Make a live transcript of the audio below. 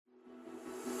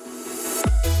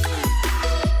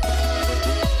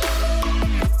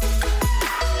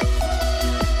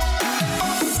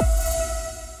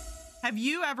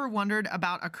you ever wondered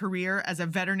about a career as a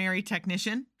veterinary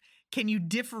technician? Can you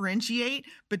differentiate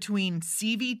between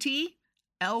CVT,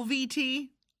 LVT,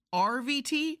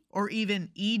 RVT, or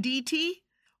even EDT?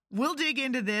 We'll dig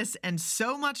into this and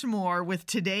so much more with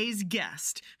today's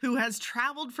guest, who has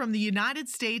traveled from the United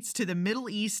States to the Middle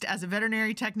East as a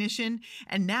veterinary technician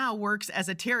and now works as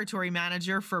a territory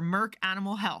manager for Merck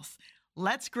Animal Health.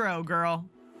 Let's grow, girl.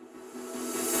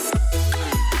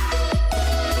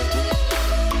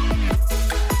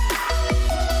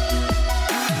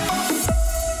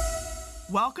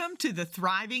 Welcome to the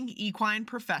Thriving Equine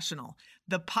Professional,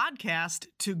 the podcast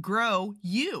to grow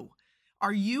you.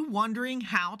 Are you wondering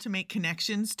how to make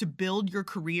connections to build your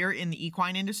career in the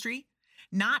equine industry?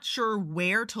 Not sure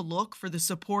where to look for the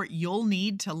support you'll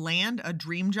need to land a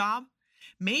dream job?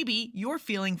 Maybe you're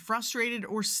feeling frustrated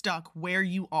or stuck where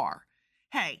you are.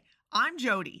 Hey, I'm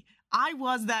Jody. I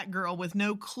was that girl with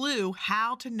no clue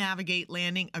how to navigate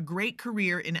landing a great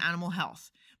career in animal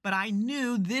health, but I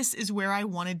knew this is where I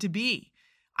wanted to be.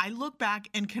 I look back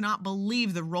and cannot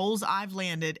believe the roles I've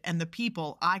landed and the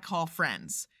people I call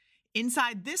friends.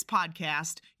 Inside this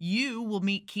podcast, you will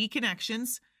meet key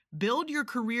connections, build your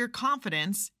career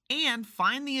confidence, and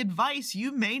find the advice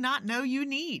you may not know you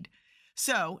need.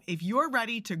 So, if you're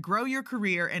ready to grow your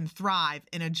career and thrive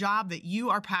in a job that you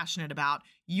are passionate about,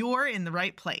 you're in the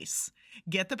right place.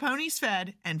 Get the ponies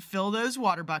fed and fill those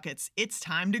water buckets. It's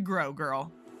time to grow,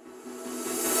 girl.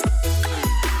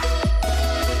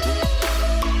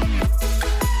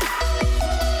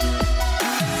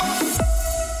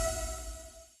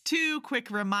 Two quick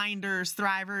reminders,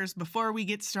 Thrivers, before we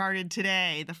get started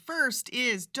today. The first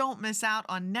is don't miss out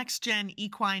on Next Gen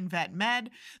Equine Vet Med.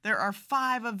 There are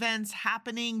 5 events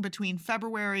happening between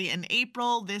February and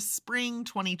April this spring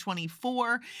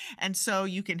 2024. And so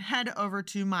you can head over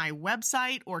to my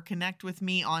website or connect with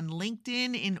me on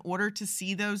LinkedIn in order to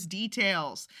see those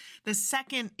details. The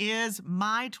second is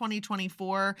my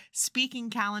 2024 speaking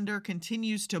calendar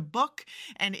continues to book.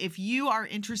 And if you are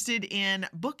interested in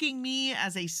booking me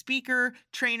as a speaker,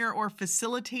 trainer, or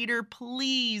facilitator,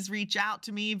 please reach out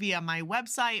to me via my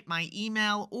website, my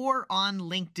email, or on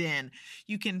LinkedIn.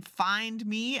 You can find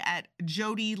me at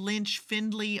Jody Lynch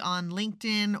Findley on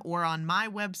LinkedIn or on my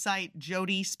website,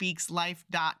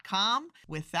 jodyspeakslife.com.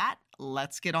 With that,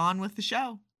 let's get on with the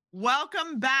show.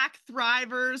 Welcome back,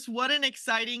 Thrivers. What an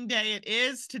exciting day it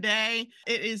is today.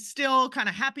 It is still kind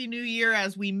of Happy New Year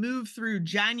as we move through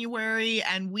January,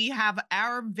 and we have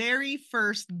our very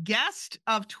first guest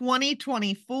of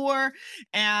 2024,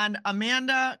 and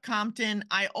Amanda Compton.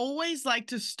 I always like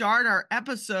to start our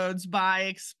episodes by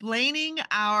explaining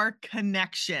our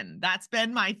connection. That's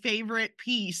been my favorite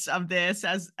piece of this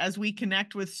as we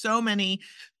connect with so many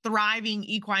thriving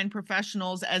equine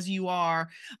professionals as you are.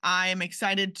 I am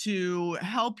excited to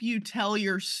help you tell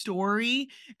your story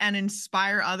and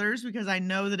inspire others because I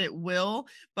know that it will.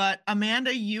 But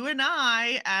Amanda, you and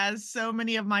I, as so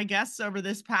many of my guests over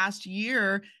this past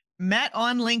year, met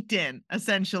on LinkedIn,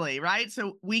 essentially, right?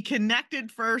 So we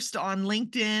connected first on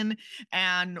LinkedIn,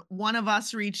 and one of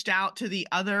us reached out to the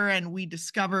other, and we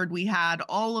discovered we had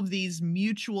all of these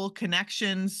mutual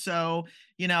connections. So,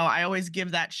 I always give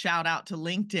that shout out to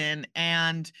LinkedIn,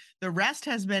 and the rest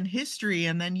has been history.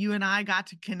 And then you and I got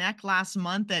to connect last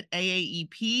month at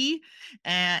AAEP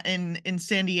in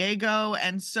San Diego.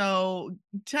 And so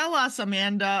tell us,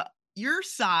 Amanda, your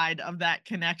side of that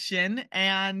connection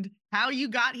and how you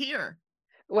got here.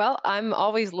 Well, I'm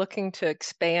always looking to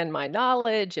expand my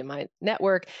knowledge and my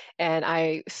network. And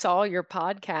I saw your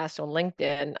podcast on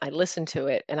LinkedIn. I listened to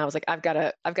it and I was like, I've got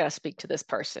to speak to this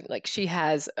person. Like, she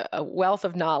has a wealth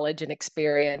of knowledge and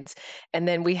experience. And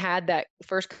then we had that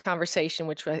first conversation,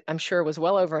 which I'm sure was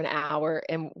well over an hour.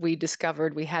 And we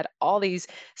discovered we had all these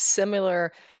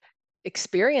similar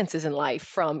experiences in life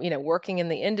from, working in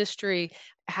the industry,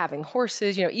 having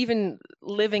horses, even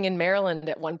living in Maryland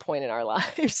at one point in our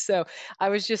lives. So I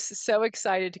was just so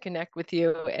excited to connect with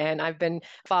you. And I've been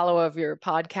a follower of your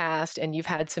podcast, and you've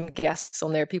had some guests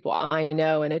on there, people I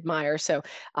know and admire. So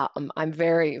I'm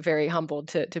very, very humbled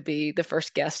to be the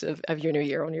first guest of your new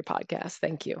year on your podcast.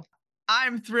 Thank you.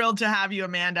 I'm thrilled to have you,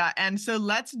 Amanda. And so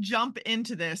let's jump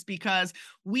into this because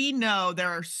we know there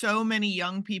are so many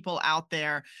young people out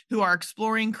there who are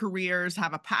exploring careers,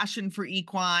 have a passion for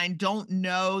equine, don't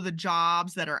know the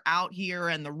jobs that are out here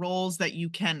and the roles that you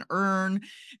can earn.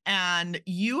 And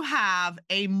you have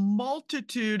a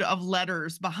multitude of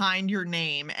letters behind your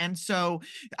name. And so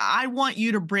I want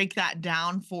you to break that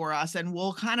down for us, and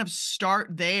we'll kind of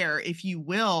start there, if you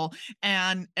will,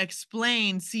 and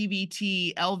explain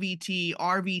CVT, LVT,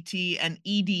 RVT, and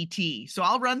EDT. So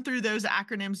I'll run through those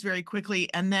acronyms very quickly,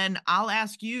 and then I'll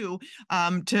ask you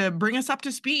to bring us up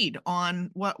to speed on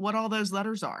what all those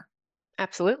letters are.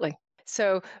 Absolutely.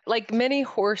 So, like many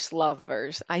horse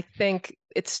lovers, I think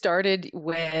it started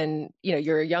when,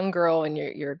 you're a young girl and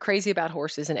you're crazy about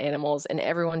horses and animals, and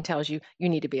everyone tells you you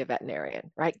need to be a veterinarian,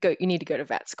 right? You need to go to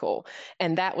vet school.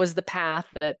 And that was the path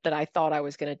that I thought I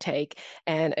was going to take.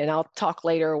 And I'll talk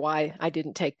later why I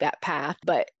didn't take that path.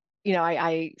 But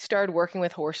I started working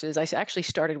with horses. I actually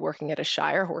started working at a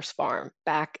Shire horse farm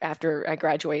back after I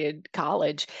graduated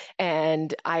college.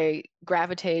 And I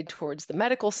gravitated towards the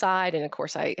medical side. And of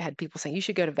course, I had people saying, you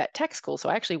should go to vet tech school. So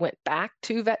I actually went back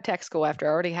to vet tech school after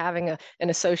already having an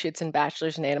associate's and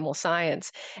bachelor's in animal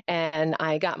science. And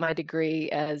I got my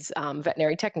degree as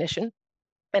veterinary technician.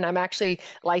 And I'm actually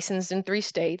licensed in 3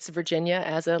 states: Virginia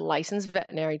as a licensed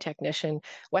veterinary technician,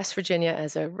 West Virginia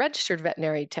as a registered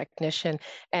veterinary technician,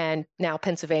 and now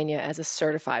Pennsylvania as a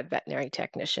certified veterinary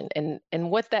technician. And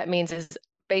what that means is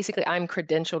basically I'm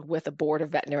credentialed with a board of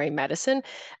veterinary medicine.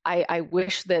 I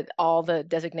wish that all the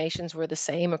designations were the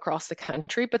same across the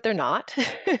country, but they're not.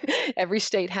 Every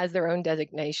state has their own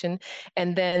designation.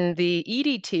 And then the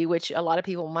EDT, which a lot of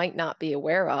people might not be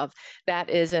aware of, that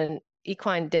is an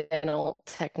equine dental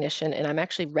technician, and I'm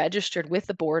actually registered with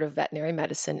the Board of Veterinary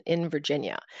Medicine in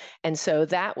Virginia. And so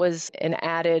that was an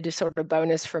added sort of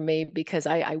bonus for me because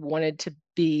I wanted to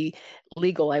be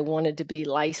legal. I wanted to be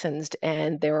licensed,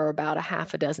 and there are about a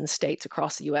half a dozen states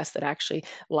across the US that actually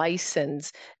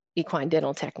license equine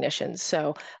dental technicians.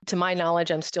 So to my knowledge,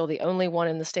 I'm still the only one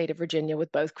in the state of Virginia with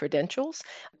both credentials.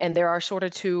 And there are sort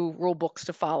of 2 rule books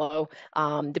to follow,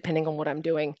 depending on what I'm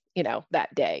doing,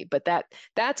 that day. But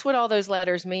that's what all those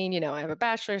letters mean. I have a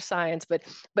bachelor of science, but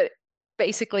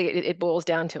basically it boils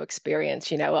down to experience.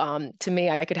 To me,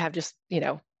 I could have just,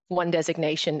 one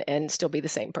designation and still be the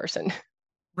same person.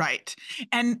 Right.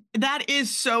 And that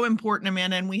is so important,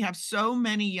 Amanda. And we have so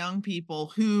many young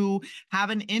people who have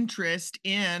an interest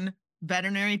in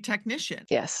veterinary technician.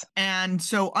 Yes. And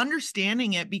so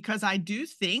understanding it, because I do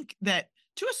think that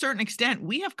to a certain extent,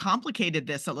 we have complicated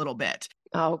this a little bit.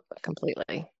 Oh,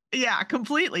 completely. Yeah,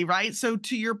 completely. Right. So,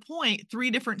 to your point,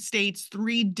 3 different states,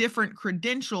 3 different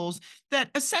credentials that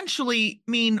essentially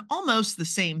mean almost the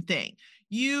same thing.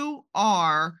 You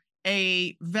are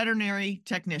a veterinary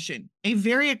technician, a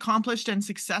very accomplished and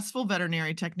successful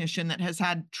veterinary technician that has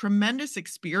had tremendous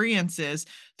experiences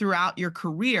throughout your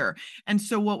career. And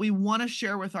so, what we want to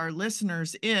share with our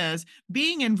listeners is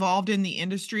being involved in the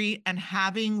industry and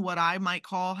having what I might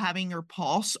call having your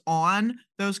pulse on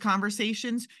those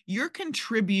conversations. You're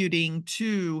contributing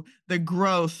to the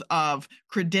growth of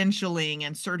credentialing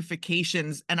and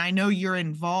certifications. And I know you're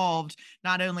involved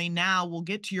not only now, we'll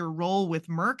get to your role with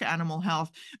Merck Animal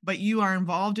Health, but you are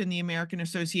involved in the American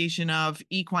Association of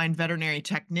Equine Veterinary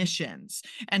Technicians.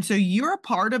 And so you're a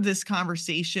part of this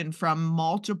conversation from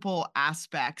multiple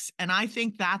aspects. And I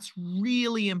think that's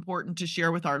really important to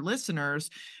share with our listeners,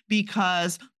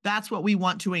 because that's what we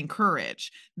want to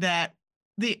encourage, that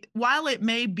while it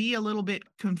may be a little bit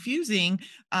confusing,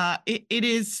 it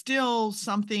is still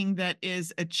something that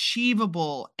is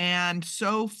achievable and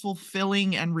so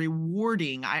fulfilling and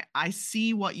rewarding. I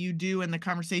see what you do in the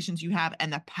conversations you have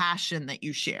and the passion that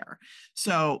you share.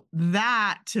 So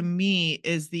that, to me,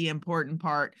 is the important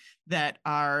part that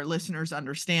our listeners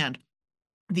understand.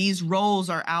 These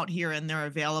roles are out here and they're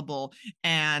available,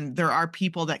 and there are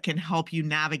people that can help you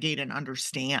navigate and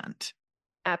understand.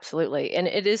 Absolutely. And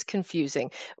it is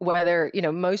confusing whether,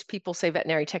 most people say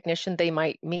veterinary technician, they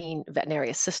might mean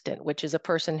veterinary assistant, which is a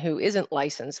person who isn't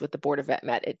licensed with the Board of Vet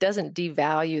Med. It doesn't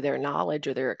devalue their knowledge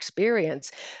or their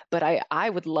experience, but I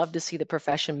would love to see the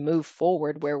profession move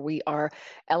forward where we are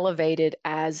elevated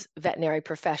as veterinary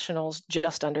professionals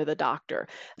just under the doctor,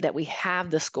 that we have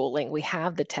the schooling, we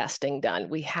have the testing done,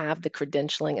 we have the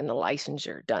credentialing and the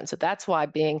licensure done. So that's why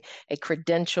being a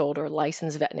credentialed or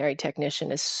licensed veterinary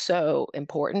technician is so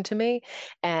important to me.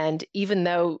 And even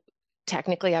though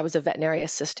technically I was a veterinary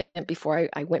assistant before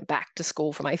I went back to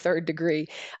school for my 3rd degree,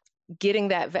 getting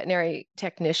that veterinary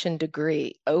technician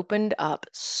degree opened up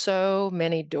so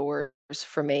many doors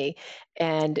for me.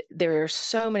 And there are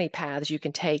so many paths you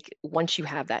can take once you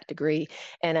have that degree.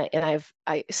 And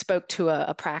I spoke to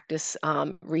a practice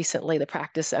recently. The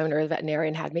practice owner, the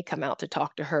veterinarian, had me come out to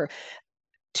talk to her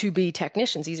to be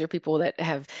technicians. These are people that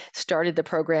have started the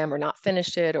program or not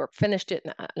finished it, or finished it,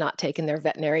 not taken their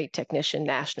veterinary technician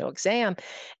national exam.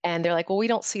 And they're like, well, we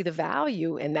don't see the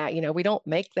value in that. We don't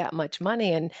make that much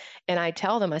money. And I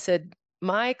tell them, I said,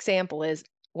 my example is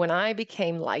when I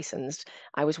became licensed,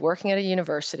 I was working at a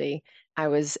university. I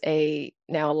was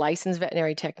now a licensed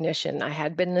veterinary technician. I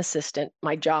had been an assistant.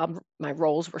 My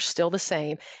roles were still the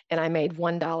same, and I made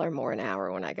 $1 more an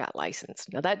hour when I got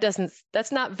licensed. Now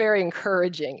that's not very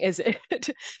encouraging, is it?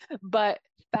 But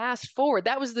fast forward,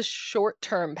 that was the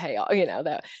short-term payoff,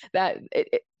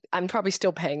 I'm probably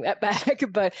still paying that back,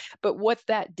 but what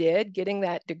that did, getting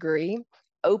that degree,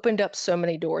 opened up so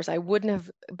many doors. I wouldn't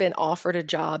have been offered a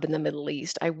job in the Middle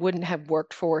East. I wouldn't have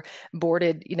worked for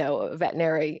boarded,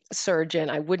 veterinary surgeon.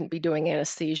 I wouldn't be doing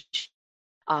anesthesia.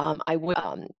 I would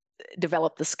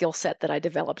develop the skill set that I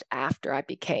developed after I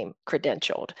became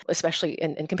credentialed, especially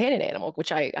in companion animal,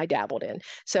 which I dabbled in.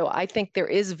 So I think there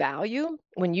is value.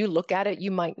 When you look at it, you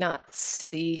might not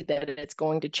see that it's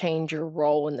going to change your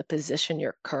role in the position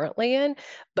you're currently in,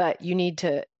 but you need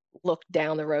to look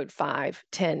down the road 5,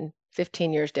 10,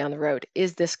 15 years down the road.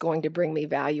 Is this going to bring me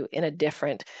value in a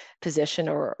different position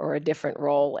or a different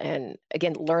role? And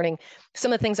again, learning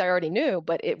some of the things I already knew,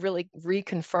 but it really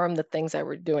reconfirmed the things I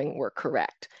were doing were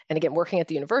correct. And again, working at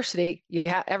the university,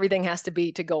 everything has to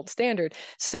be to gold standard.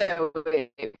 So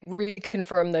it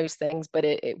reconfirmed those things, but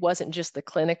it wasn't just the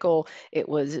clinical, it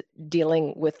was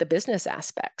dealing with the business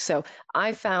aspect. So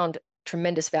I found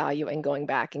tremendous value in going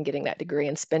back and getting that degree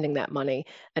and spending that money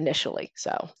initially.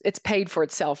 So it's paid for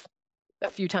itself a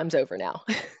few times over now.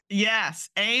 Yes,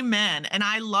 amen. And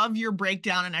I love your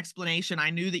breakdown and explanation.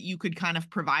 I knew that you could kind of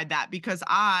provide that because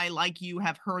I, like you,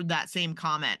 have heard that same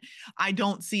comment. I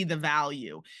don't see the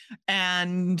value.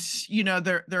 And,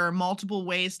 there are multiple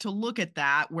ways to look at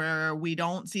that where we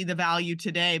don't see the value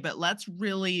today, but let's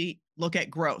really look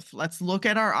at growth. Let's look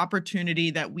at our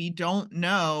opportunity that we don't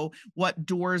know what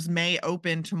doors may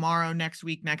open tomorrow, next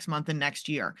week, next month, and next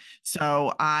year.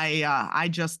 So I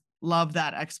just love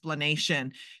that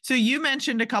explanation. So you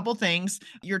mentioned a couple things,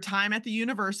 your time at the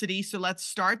university. So let's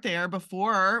start there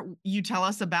before you tell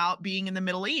us about being in the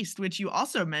Middle East, which you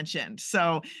also mentioned.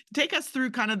 So take us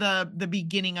through kind of the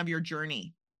beginning of your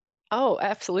journey. Oh,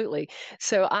 absolutely.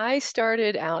 So I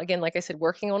started out, again, like I said,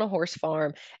 working on a horse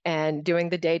farm and doing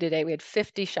the day to day. We had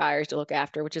 50 shires to look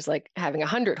after, which is like having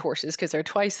 100 horses because they're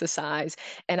twice the size.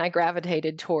 And I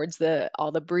gravitated towards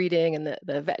all the breeding and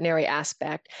the veterinary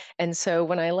aspect. And so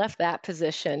when I left that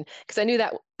position, because I knew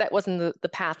that wasn't the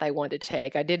path I wanted to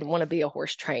take. I didn't want to be a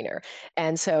horse trainer.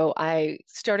 And so I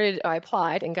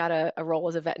applied and got a role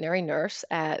as a veterinary nurse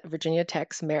at Virginia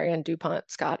Tech's Marion DuPont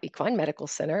Scott Equine Medical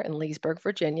Center in Leesburg,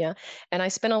 Virginia. And I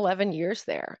spent 11 years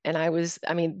there. And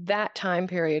that time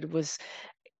period was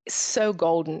so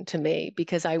golden to me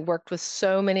because I worked with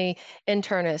so many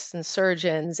internists and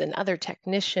surgeons and other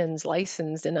technicians,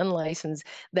 licensed and unlicensed,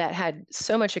 that had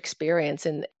so much experience.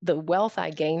 And the wealth I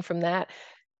gained from that,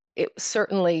 it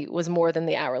certainly was more than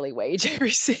the hourly wage I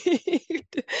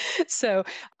received. So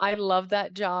I love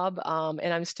that job.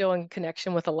 And I'm still in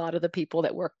connection with a lot of the people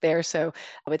that work there. So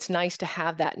it's nice to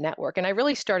have that network. And I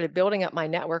really started building up my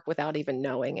network without even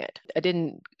knowing it. I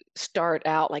didn't start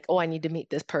out like, oh, I need to meet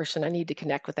this person. I need to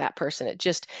connect with that person.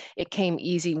 It came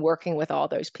easy working with all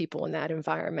those people in that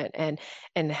environment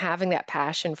and having that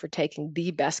passion for taking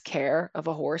the best care of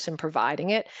a horse and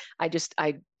providing it.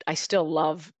 I still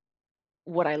love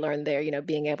what I learned there,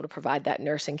 being able to provide that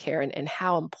nursing care and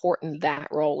how important that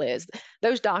role is.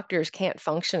 Those doctors can't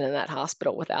function in that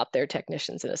hospital without their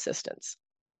technicians and assistants.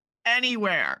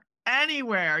 Anywhere,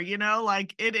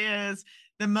 like it is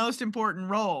the most important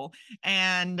role.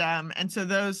 And so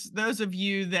those of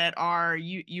you that are,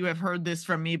 you have heard this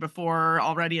from me before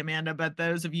already, Amanda, but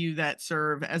those of you that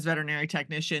serve as veterinary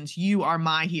technicians, you are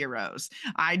my heroes.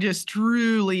 I just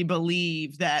truly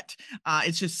believe that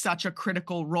it's just such a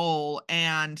critical role,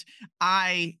 and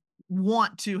I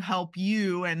want to help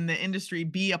you and the industry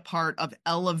be a part of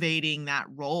elevating that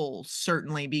role,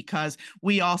 certainly, because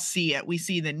we all see it. We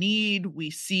see the need, we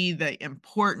see the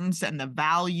importance and the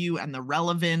value and the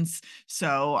relevance.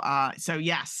 So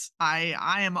yes, I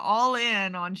am all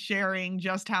in on sharing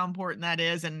just how important that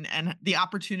is, and the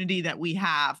opportunity that we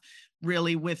have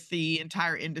really with the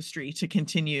entire industry to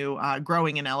continue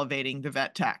growing and elevating the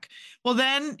vet tech. Well,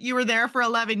 then you were there for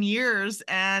 11 years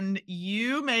and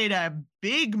you made a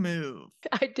big move.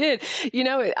 I did.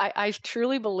 I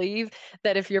truly believe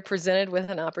that if you're presented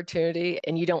with an opportunity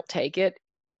and you don't take it,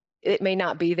 it may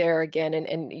not be there again,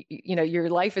 and your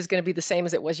life is going to be the same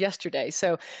as it was yesterday.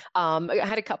 So I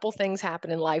had a couple things happen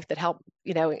in life that helped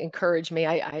encourage me.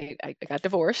 I got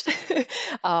divorced.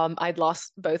 I'd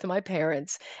lost both of my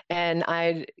parents, and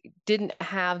I didn't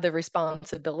have the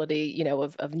responsibility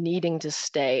of needing to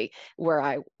stay where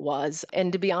I was.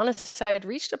 And to be honest, I had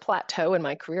reached a plateau in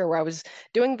my career where I was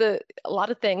doing a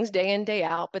lot of things day in, day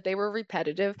out, but they were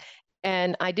repetitive.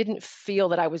 and I didn't feel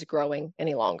that I was growing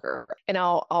any longer. And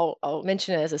I'll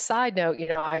mention it as a side note.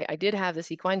 I did have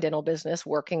this equine dental business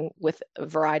working with a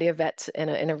variety of vets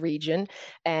in a region,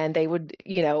 and they would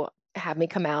have me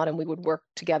come out and we would work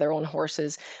together on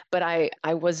horses. But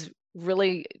I was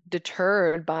really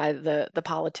deterred by the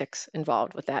politics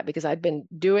involved with that, because I'd been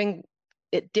doing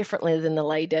it differently than the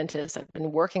lay dentist. I've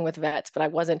been working with vets, but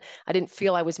I didn't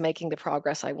feel I was making the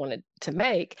progress I wanted to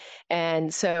make.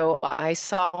 And so I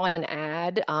saw an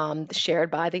ad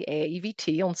shared by the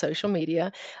AEVT on social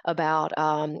media about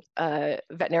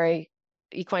a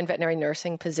equine veterinary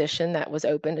nursing position that was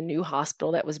open, a new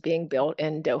hospital that was being built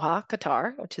in Doha,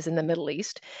 Qatar, which is in the Middle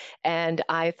East. And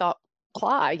I thought,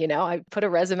 apply. I put a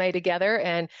resume together,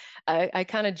 and I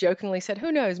kind of jokingly said,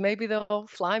 who knows, maybe they'll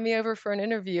fly me over for an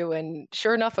interview. And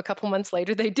sure enough, a couple months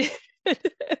later, they did.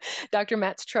 Dr.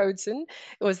 Mats Trodsen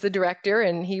was the director,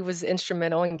 and he was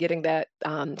instrumental in getting that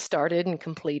started and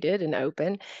completed and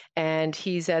open. And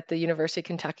he's at the University of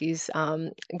Kentucky's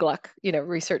Gluck,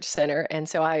 Research Center. And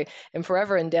so I am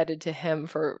forever indebted to him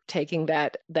for taking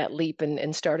that leap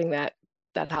and starting that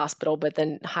hospital, but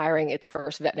then hiring its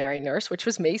first veterinary nurse, which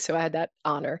was me. So I had that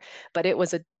honor. But it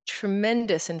was a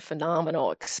tremendous and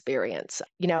phenomenal experience.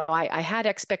 I had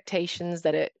expectations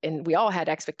and we all had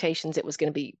expectations it was going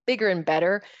to be bigger and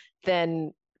better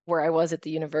than where I was at the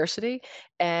university.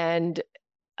 And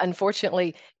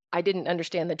unfortunately, I didn't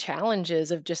understand the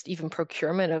challenges of just even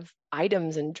procurement of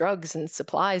items and drugs and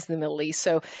supplies in the Middle East.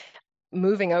 So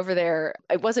moving over there,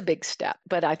 it was a big step,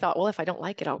 but I thought, well, if I don't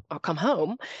like it, I'll come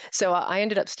home. So I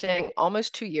ended up staying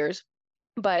almost 2 years.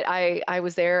 But I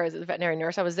was there as a veterinary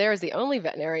nurse. I was there as the only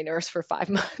veterinary nurse for 5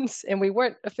 months, and we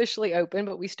weren't officially open,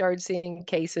 but we started seeing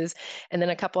cases. And then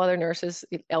a couple other nurses,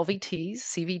 LVTs,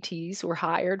 CVTs, were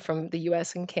hired from the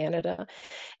U.S. and Canada,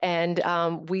 and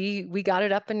we got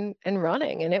it up and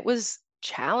running, and it was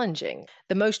challenging.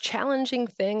 The most challenging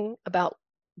thing about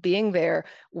being there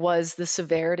was the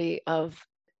severity of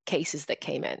cases that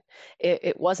came in.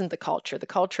 It wasn't the culture. The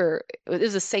culture, it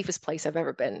is the safest place I've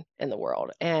ever been in the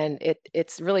world, and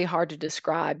it's really hard to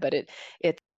describe, but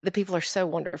the people are so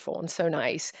wonderful and so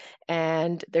nice,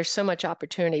 and there's so much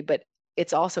opportunity, but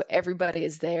it's also everybody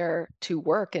is there to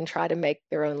work and try to make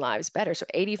their own lives better. So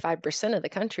 85% of the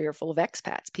country are full of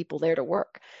expats, people there to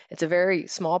work. It's a very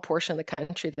small portion of the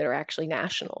country that are actually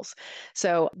nationals.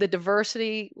 So the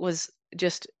diversity was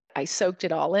just, I soaked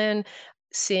it all in,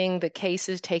 seeing the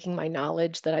cases, taking my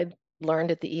knowledge that I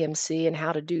learned at the EMC and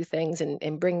how to do things,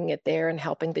 and bringing it there and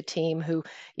helping the team who,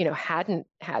 hadn't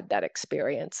had that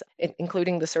experience,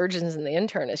 including the surgeons and the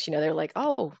internists. They're like,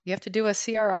 oh, you have to do a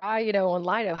CRI, on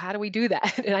Lido. How do we do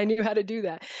that? And I knew how to do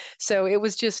that. So it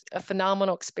was just a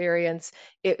phenomenal experience.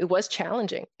 It was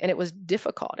challenging, and it was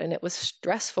difficult, and it was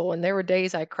stressful. And there were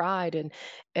days I cried. And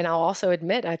I'll also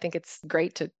admit, I think it's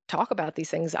great to talk about these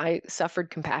things. I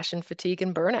suffered compassion fatigue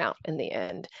and burnout in the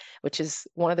end, which is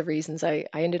one of the reasons I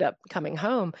ended up coming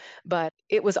home. But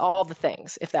it was all the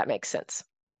things, if that makes sense.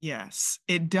 Yes,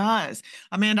 it does.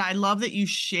 Amanda, I love that you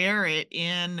share it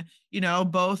in,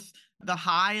 both the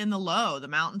high and the low, the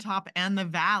mountaintop and the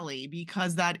valley,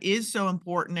 because that is so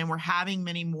important. And we're having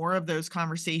many more of those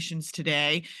conversations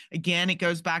today. Again, it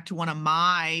goes back to one of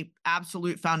my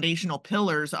absolute foundational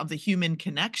pillars of the human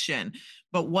connection.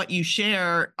 But what you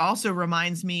share also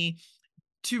reminds me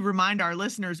to remind our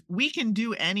listeners, we can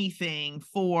do anything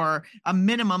for a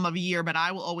minimum of a year, but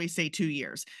I will always say 2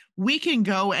 years. We can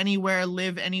go anywhere,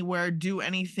 live anywhere, do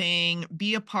anything,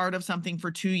 be a part of something for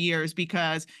 2 years,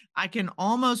 because I can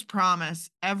almost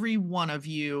promise every one of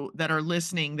you that are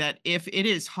listening that if it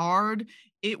is hard,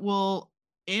 it will,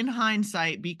 in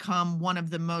hindsight, become one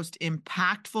of the most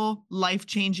impactful,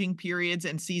 life-changing periods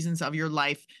and seasons of your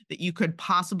life that you could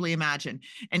possibly imagine.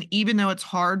 And even though it's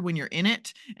hard when you're in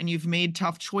it and you've made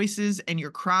tough choices and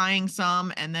you're crying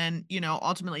some, and then,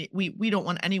 ultimately we don't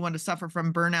want anyone to suffer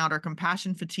from burnout or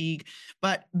compassion fatigue,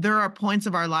 but there are points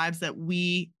of our lives that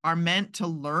we are meant to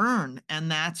learn,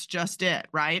 and that's just it,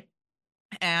 right?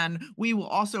 And we will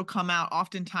also come out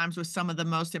oftentimes with some of the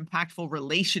most impactful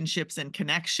relationships and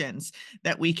connections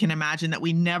that we can imagine that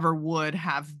we never would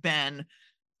have been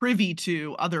privy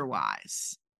to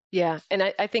otherwise. Yeah, and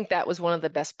I think that was one of the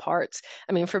best parts.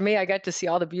 I mean, for me, I got to see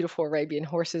all the beautiful Arabian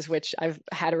horses, which I've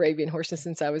had Arabian horses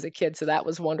since I was a kid, so that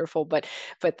was wonderful. But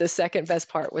the second best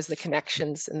part was the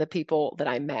connections and the people that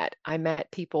I met. I met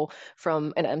people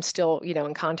from, and I'm still,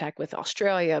 in contact with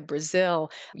Australia,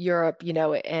 Brazil, Europe,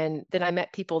 and then I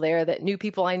met people there that knew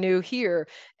people I knew here,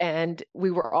 and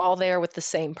we were all there with the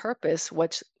same purpose,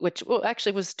 which well,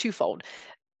 actually was twofold.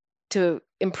 to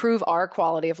improve our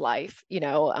quality of life.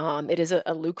 It is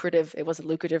it was a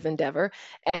lucrative endeavor,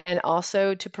 and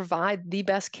also to provide the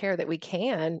best care that we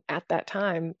can at that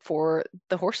time for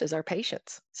the horses, our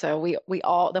patients. So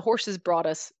the horses brought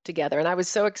us together, and I was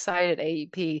so excited at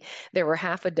AEP. There were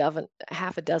half a dozen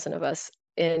of us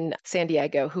in San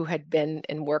Diego who had been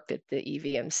and worked at the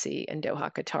EVMC in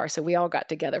Doha, Qatar. So we all got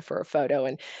together for a photo,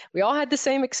 and we all had the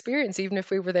same experience, even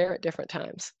if we were there at different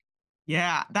times.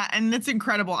 Yeah, and it's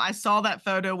incredible. I saw that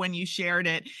photo when you shared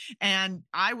it, and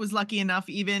I was lucky enough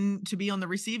even to be on the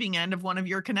receiving end of one of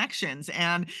your connections.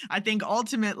 And I think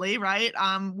ultimately, right,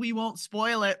 we won't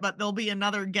spoil it, but there'll be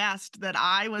another guest that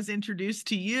I was introduced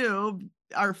to you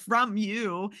or from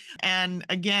you. And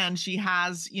again, she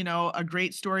has, a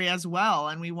great story as well.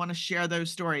 And we want to share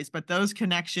those stories, but those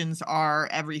connections are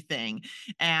everything.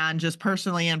 And just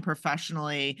personally and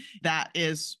professionally, that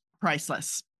is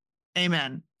priceless.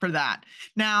 Amen for that.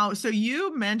 Now, so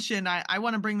you mentioned, I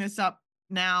want to bring this up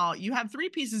now. You have 3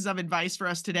 pieces of advice for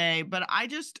us today, but I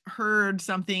just heard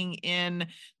something in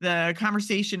the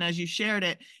conversation as you shared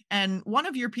it. And one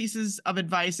of your pieces of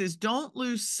advice is don't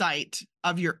lose sight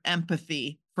of your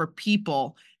empathy for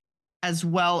people as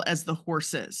well as the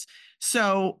horses.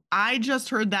 So I just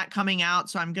heard that coming out.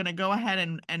 So I'm going to go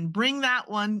ahead and bring that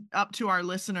one up to our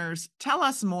listeners. Tell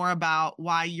us more about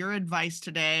why your advice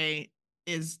today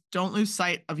is don't lose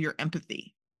sight of your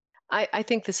empathy. I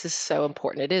think this is so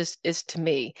important. It is to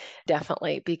me,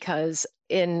 definitely, because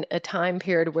in a time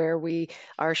period where we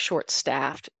are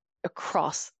short-staffed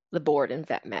across the board in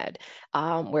vet med,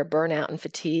 where burnout and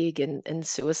fatigue and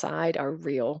suicide are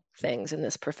real things in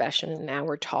this profession, and now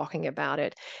we're talking about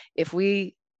it. If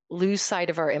we lose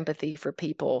sight of our empathy for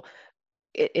people,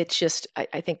 it's just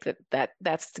I think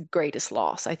that's the greatest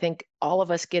loss. I think all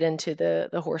of us get into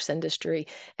the horse industry,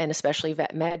 and especially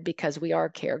vet med, because we are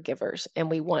caregivers and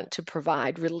we want to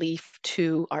provide relief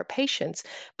to our patients,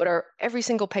 but every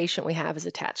single patient we have is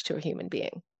attached to a human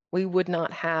being. We would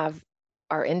not have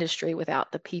our industry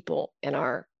without the people in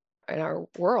our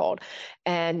world.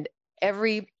 And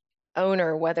every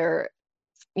owner, whether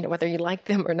you like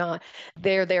them or not,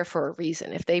 they're there for a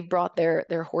reason. If they brought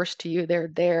their horse to you, they're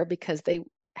there because they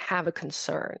have a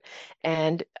concern.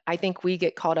 And I think we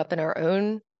get caught up in our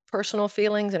own personal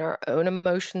feelings and our own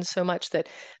emotions so much that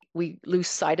we lose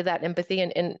sight of that empathy.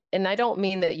 And I don't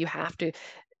mean that you have to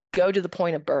go to the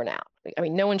point of burnout. I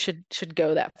mean, no one should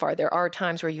go that far. There are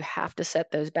times where you have to set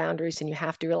those boundaries and you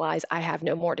have to realize I have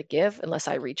no more to give unless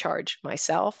I recharge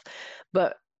myself.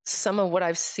 But some of what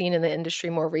I've seen in the industry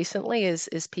more recently is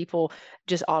people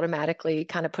just automatically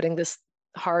kind of putting this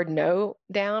hard no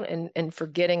down and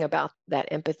forgetting about that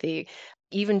empathy,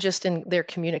 even just in their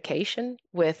communication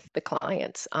with the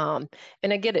clients. And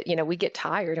I get it, we get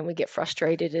tired and we get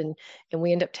frustrated and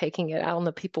we end up taking it out on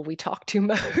the people we talk to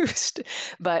most.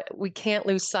 But we can't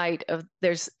lose sight of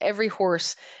every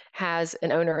horse has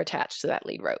an owner attached to that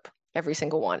lead rope, every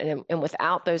single one. And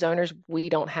without those owners, we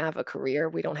don't have a career,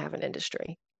 we don't have an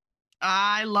industry.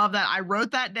 I love that. I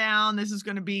wrote that down. This is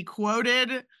going to be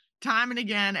quoted time and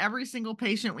again. Every single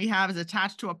patient we have is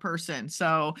attached to a person.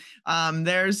 So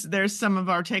there's some of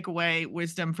our takeaway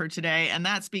wisdom for today. And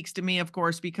that speaks to me, of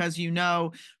course, because,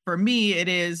 for me, it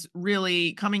is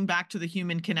really coming back to the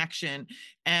human connection.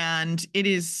 And it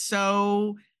is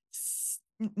so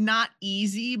not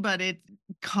easy, but it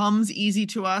comes easy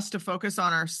to us to focus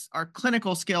on our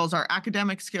clinical skills, our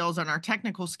academic skills, and our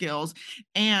technical skills.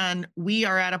 And we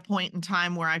are at a point in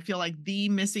time where I feel like the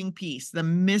missing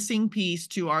piece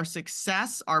to our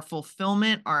success, our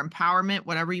fulfillment, our empowerment,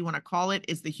 whatever you want to call it,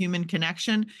 is the human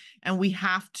connection. And we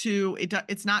have to,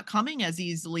 it's not coming as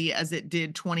easily as it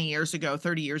did 20 years ago,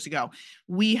 30 years ago.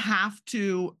 We have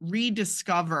to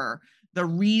rediscover the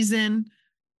reason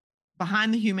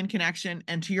behind the human connection,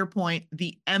 and to your point,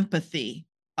 the empathy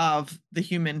of the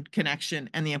human connection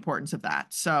and the importance of that.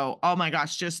 So, oh my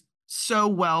gosh, just so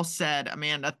well said,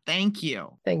 Amanda. Thank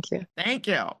you. Thank you. Thank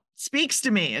you. Speaks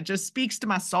to me. It just speaks to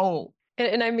my soul.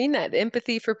 And I mean that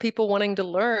empathy for people wanting to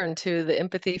learn, to the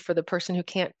empathy for the person who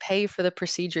can't pay for the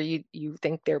procedure you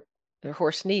think their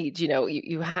horse needs.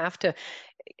 You have to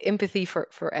empathy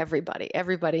for everybody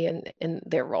in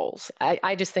their roles.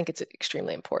 I just think it's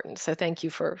extremely important. So thank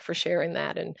you for sharing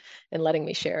that and letting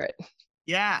me share it.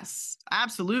 Yes,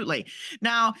 absolutely.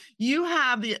 Now, you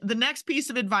have the next piece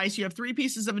of advice. You have 3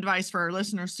 pieces of advice for our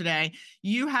listeners today.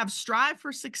 You have strive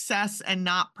for success and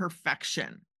not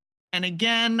perfection. And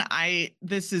again,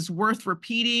 this is worth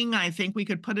repeating. I think we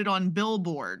could put it on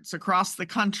billboards across the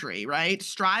country, right?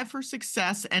 Strive for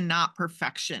success and not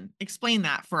perfection. Explain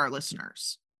that for our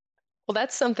listeners. Well,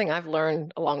 that's something I've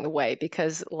learned along the way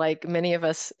because, like many of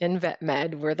us in vet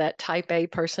med, we're that type A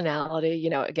personality.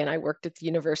 Again, I worked at the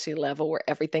university level where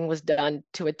everything was done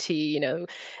to a T,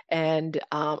 and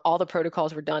all the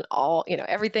protocols were done,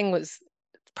 everything was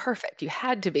perfect. You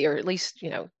had to be, or at least,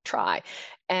 try.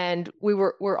 And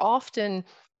we're often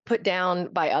put down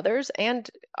by others and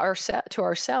to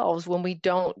ourselves when we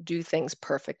don't do things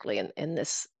perfectly in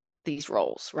these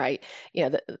roles, right?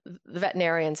 The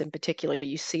veterinarians in particular,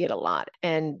 you see it a lot.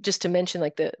 And just to mention,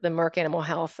 like the Merck Animal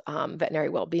Health veterinary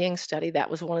well-being study, that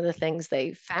was one of the things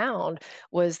they found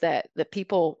was that the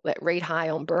people that rate high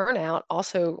on burnout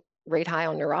also rate high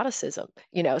on neuroticism,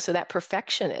 so that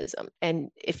perfectionism. And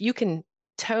if you can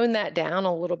tone that down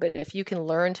a little bit, if you can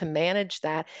learn to manage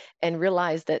that and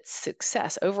realize that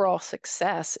overall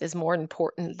success is more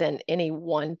important than any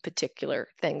one particular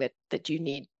thing that you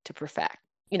need to perfect.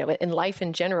 In life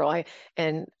in general, I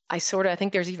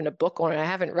think there's even a book on it. I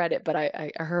haven't read it, but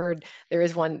I heard there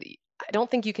is one. I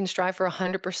don't think you can strive for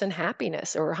 100%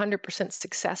 happiness or 100%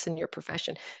 success in your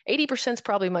profession. 80% is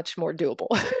probably much more doable,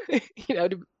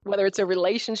 whether it's a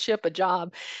relationship, a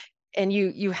job. And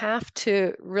you have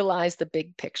to realize the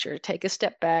big picture. Take a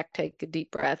step back, take a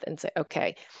deep breath and say,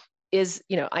 okay,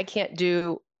 I can't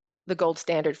do the gold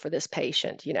standard for this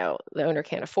patient. The owner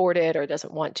can't afford it or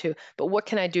doesn't want to, but what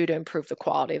can I do to improve the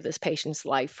quality of this patient's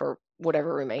life for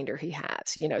whatever remainder he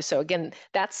has? So again,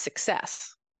 that's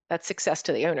success. That's success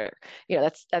to the owner.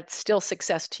 That's still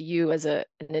success to you as an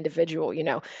individual,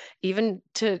 even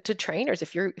to trainers.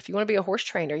 If you want to be a horse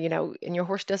trainer, and your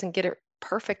horse doesn't get it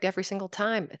perfect every single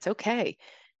time, it's okay.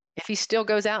 If he still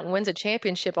goes out and wins a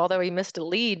championship, although he missed a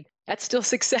lead, that's still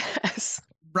success.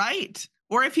 Right.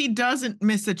 Or if he doesn't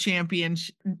miss a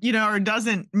championship, or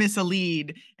doesn't miss a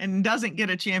lead and doesn't get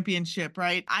a championship,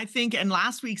 right? I think in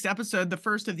last week's episode, the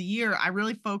first of the year, I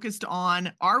really focused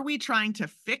on, are we trying to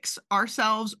fix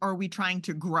ourselves or are we trying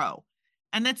to grow?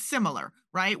 And that's similar,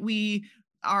 right? We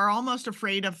are almost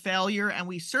afraid of failure, and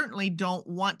we certainly don't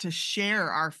want to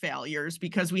share our failures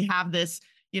because we have this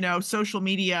social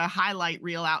media highlight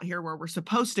reel out here where we're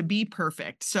supposed to be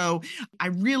perfect. So I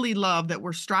really love that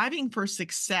we're striving for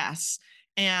success,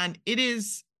 and it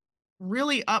is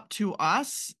really up to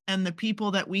us and the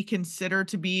people that we consider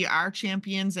to be our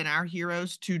champions and our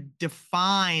heroes to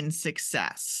define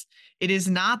success. It is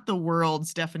not the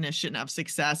world's definition of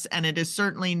success, and it is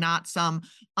certainly not some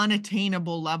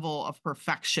unattainable level of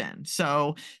perfection.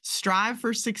 So strive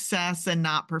for success and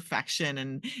not perfection.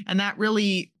 And that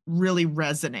really, really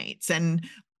resonates. And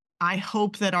I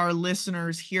hope that our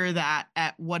listeners hear that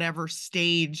at whatever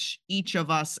stage each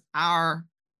of us are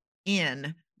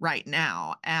in right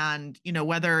now. And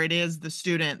whether it is the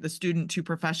student to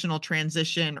professional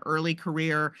transition, early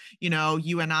career,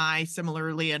 you and I,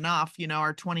 similarly enough,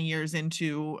 are 20 years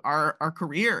into our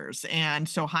careers, and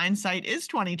so hindsight is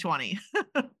 2020.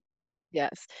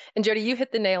 Yes. And Jody, you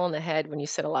hit the nail on the head when you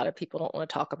said a lot of people don't want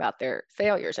to talk about their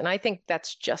failures. And I think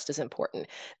that's just as important.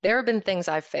 There have been things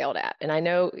I've failed at. And I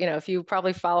know, if you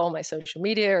probably follow my social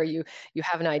media or you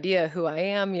have an idea who I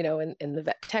am, in the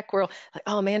vet tech world, like,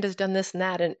 oh, Amanda's done this and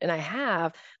that. And I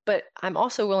have, but I'm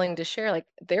also willing to share, like,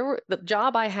 the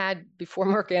job I had before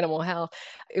Merck Animal Health,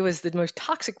 it was the most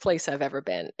toxic place I've ever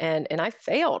been. And I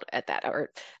failed at that. Or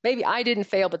maybe I didn't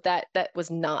fail, but that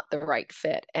was not the right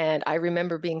fit. And I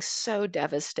remember being so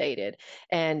devastated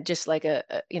and just like a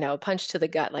punch to the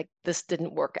gut, like this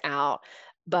didn't work out.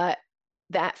 But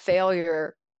that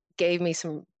failure gave me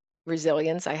some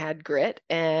resilience. I had grit,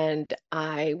 and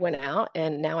I went out,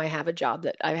 and now I have a job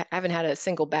that I haven't had a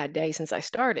single bad day since I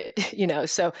started.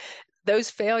 So those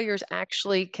failures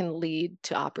actually can lead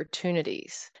to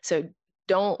opportunities. So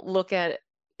don't look at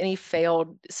any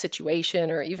failed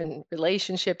situation or even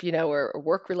relationship, or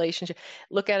work relationship.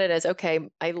 Look at it as, okay,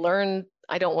 I learned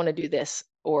I don't want to do this,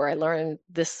 or I learned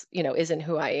this, isn't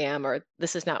who I am, or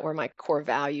this is not where my core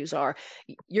values are.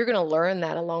 You're going to learn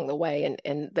that along the way.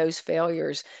 And those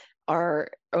failures are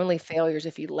only failures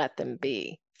if you let them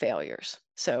be failures.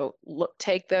 So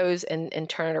take those and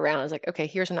turn it around. It's like, okay,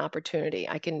 here's an opportunity.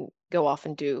 I can go off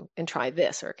and try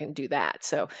this, or I can do that.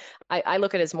 So I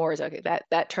look at it as more as, okay,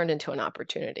 that turned into an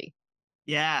opportunity.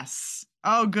 Yes.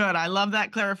 Oh, good. I love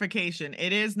that clarification.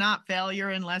 It is not failure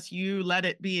unless you let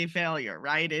it be a failure,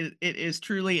 right? It is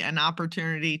truly an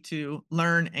opportunity to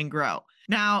learn and grow.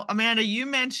 Now, Amanda, you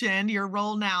mentioned your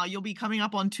role now. You'll be coming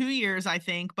up on 2 years, I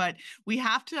think, but we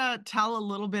have to tell a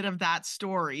little bit of that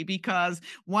story because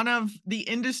one of the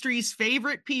industry's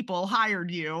favorite people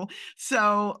hired you.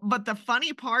 So, but the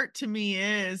funny part to me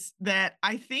is that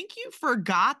I think you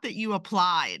forgot that you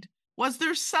applied. Was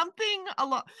there something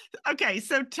along? Okay,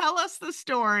 so tell us the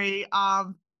story.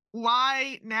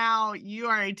 why now you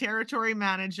are a territory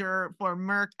manager for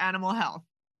Merck Animal Health.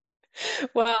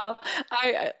 Well,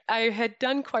 I had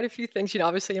done quite a few things,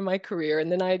 obviously in my career,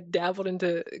 and then I dabbled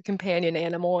into companion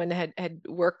animal and had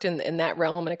worked in that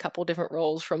realm in a couple different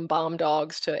roles, from bomb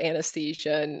dogs to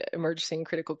anesthesia and emergency and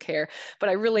critical care. But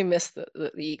I really missed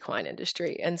the equine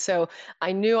industry, and so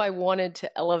I knew I wanted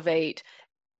to elevate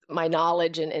my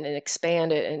knowledge and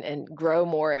expand it and grow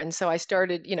more. And so I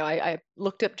started, I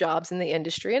looked up jobs in the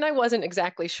industry, and I wasn't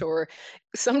exactly sure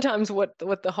sometimes what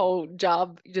the whole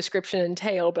job description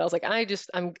entailed, but I was like,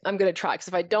 I'm going to try, because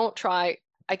if I don't try,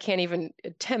 I can't even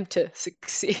attempt to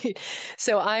succeed.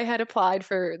 So I had applied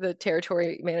for the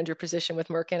territory manager position with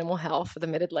Merck Animal Health for the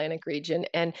Mid-Atlantic region,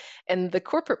 and the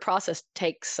corporate process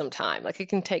takes some time. Like, it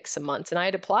can take some months. And I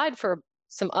had applied for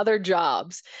some other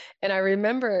jobs. And I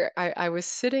remember I was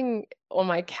sitting on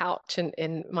my couch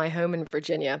in my home in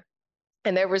Virginia,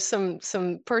 and there was some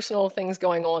personal things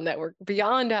going on that were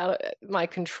beyond out my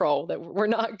control, that were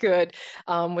not good,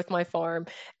 with my farm.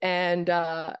 And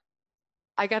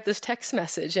I got this text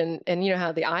message, and you know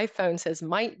how the iPhone says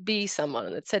might be someone,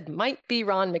 and it said might be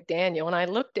Ron McDaniel. And I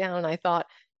looked down and I thought,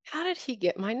 how did he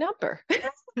get my number?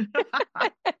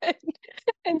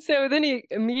 And so then he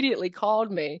immediately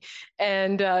called me,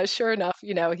 and sure enough,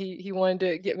 he wanted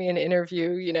to get me an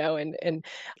interview, and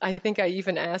I think I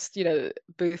even asked,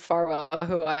 Booth Farwell,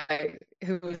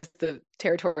 who was the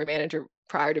territory manager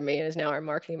prior to me and is now our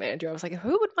marketing manager. I was like,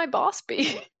 who would my boss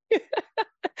be?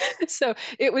 So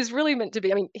it was really meant to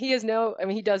be. I mean,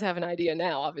 he does have an idea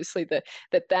now, obviously,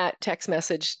 that text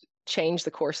message changed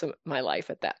the course of my life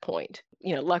at that point.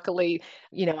 Luckily,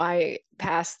 I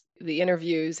passed the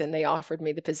interviews and they offered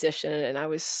me the position, and I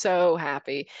was so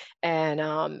happy.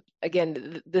 And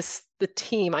again, the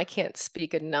team, I can't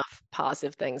speak enough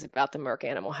positive things about the Merck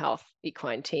Animal Health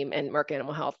equine team and Merck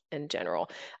Animal Health in general.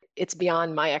 It's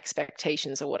beyond my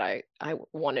expectations of what I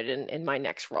wanted in my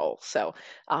next role. So,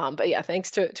 but yeah, thanks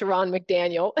to Ron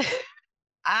McDaniel.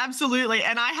 Absolutely.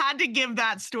 And I had to give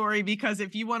that story because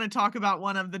if you want to talk about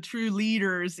one of the true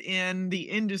leaders in the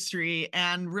industry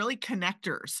and really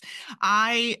connectors,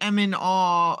 I am in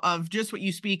awe of just what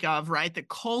you speak of, right? The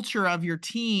culture of your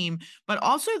team, but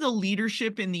also the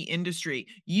leadership in the industry.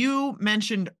 You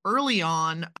mentioned early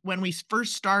on when we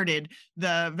first started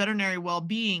the veterinary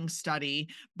well-being study,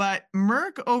 but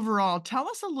Merck overall, tell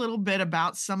us a little bit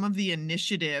about some of the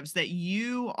initiatives that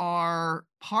you are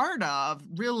part of,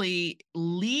 really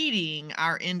leading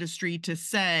our industry to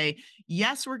say,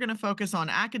 yes, we're going to focus on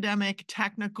academic,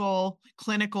 technical,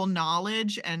 clinical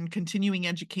knowledge and continuing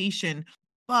education,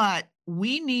 but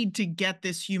we need to get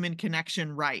this human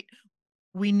connection right.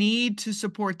 We need to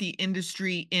support the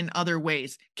industry in other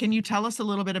ways. Can you tell us a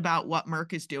little bit about what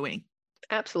Merck is doing?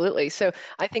 Absolutely. So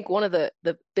I think one of the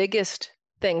biggest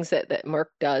things that Merck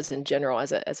does in general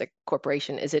as a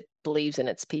corporation is it believes in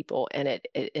its people, and it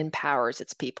empowers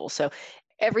its people. So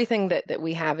everything that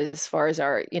we have as far as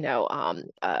our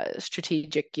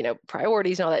strategic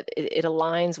priorities and all that, it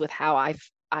aligns with how I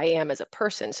am as a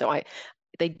person. So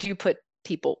they do put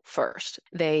people first.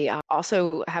 They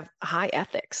also have high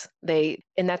ethics. And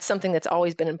that's something that's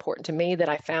always been important to me, that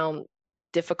I found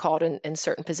difficult in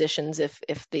certain positions if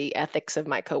the ethics of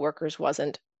my coworkers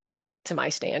wasn't to my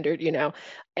standard.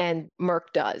 And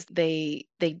Merck does. They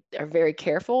are very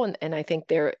careful, and I think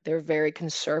they're very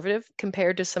conservative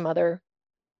compared to some other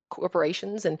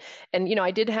corporations. And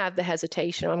I did have the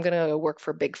hesitation, I'm going to work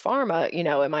for big pharma,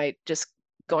 am I just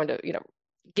going to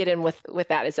get in with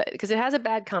that? Is that because it has a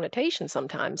bad connotation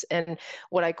sometimes? And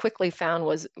what I quickly found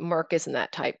was Merck isn't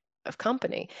that type of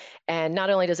company. And not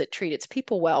only does it treat its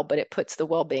people well, but it puts the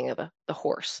well-being of the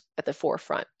horse at the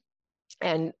forefront.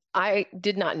 And I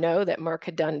did not know that Merck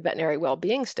had done veterinary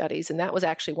well-being studies. And that was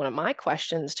actually one of my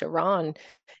questions to Ron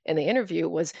in the interview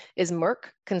was, is Merck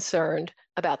concerned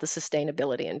about the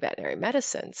sustainability in veterinary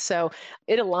medicine? So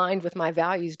it aligned with my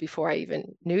values before I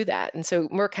even knew that. And so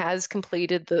Merck has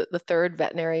completed the third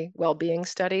veterinary well-being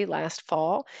study last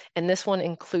fall. And this one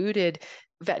included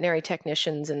veterinary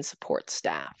technicians and support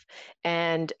staff.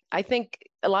 And I think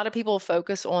a lot of people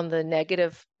focus on the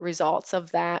negative results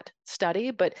of that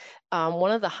study, but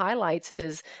one of the highlights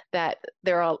is that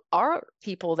there are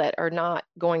people that are not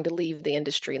going to leave the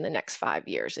industry in the next 5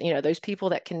 years. Those people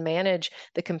that can manage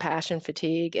the compassion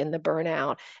fatigue and the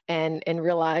burnout and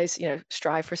realize,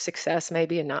 strive for success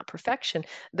maybe and not perfection.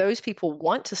 Those people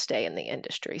want to stay in the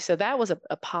industry. So that was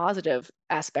a positive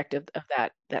aspect of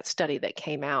that study that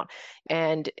came out.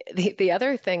 And the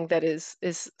other thing that is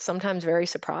sometimes very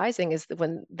surprising is that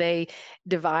when they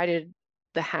divided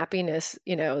the happiness,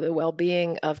 the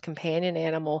well-being of companion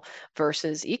animal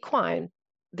versus equine,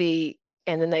 the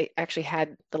and then they actually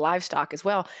had the livestock as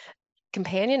well.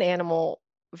 Companion animal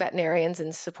veterinarians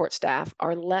and support staff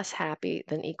are less happy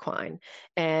than equine,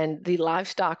 and the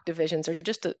livestock divisions are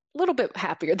just a little bit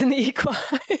happier than the equine.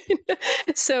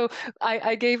 So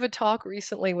I gave a talk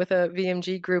recently with a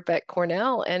VMG group at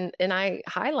Cornell, and I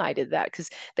highlighted that because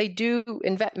they do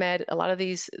in vet med, a lot of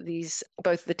these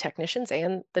both the technicians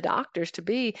and the doctors to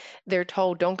be, they're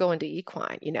told don't go into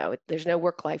equine. There's no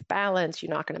work-life balance.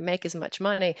 You're not going to make as much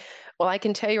money. Well, I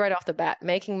can tell you right off the bat,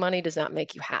 making money does not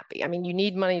make you happy. I mean, you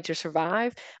need money to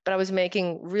survive, but I was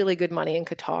making really good money in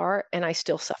Qatar and I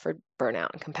still suffered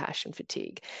burnout and compassion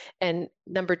fatigue. And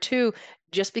number two,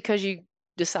 just because you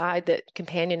decide that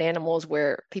companion animals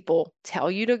where people tell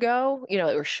you to go,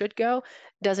 or should go,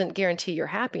 doesn't guarantee your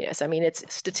happiness. I mean, it's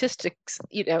statistics,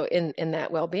 in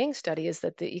that well-being study is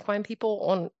that the equine people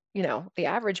on, the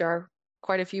average are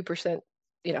quite a few percent,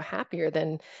 happier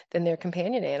than their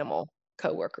companion animal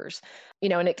coworkers.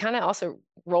 And it kind of also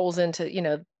rolls into,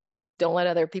 don't let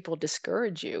other people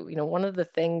discourage you. One of the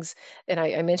things, and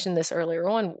I mentioned this earlier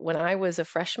on, when I was a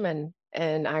freshman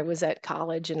and I was at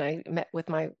college and I met with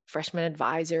my freshman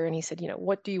advisor and he said,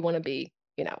 what do you want to be?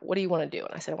 What do you want to do?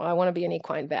 And I said, well, I want to be an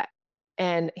equine vet.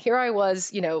 And here I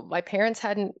was, my parents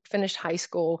hadn't finished high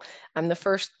school. I'm the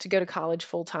first to go to college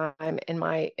full time. And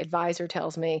my advisor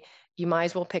tells me, you might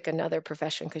as well pick another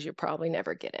profession because you'll probably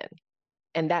never get in.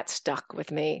 And that stuck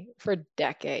with me for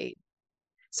decades.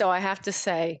 So I have to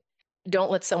say,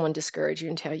 don't let someone discourage you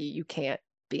and tell you you can't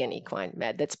be an equine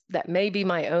med. That may be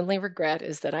my only regret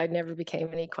is that I never became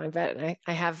an equine vet. And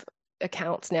I have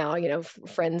accounts now,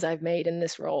 friends I've made in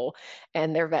this role,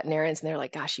 and they're veterinarians, and they're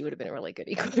like, "Gosh, you would have been a really good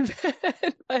equine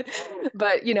vet."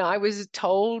 but I was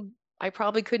told I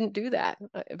probably couldn't do that.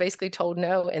 I basically told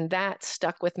no, and that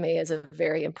stuck with me as a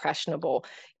very impressionable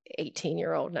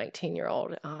 18-year-old,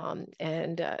 19-year-old.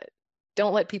 And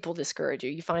don't let people discourage you.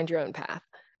 You find your own path.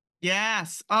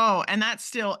 Yes. Oh, and that's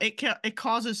still it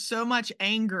causes so much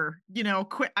anger.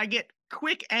 I get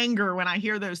quick anger when I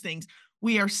hear those things.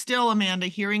 We are still, Amanda,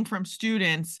 hearing from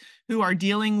students who are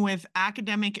dealing with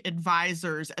academic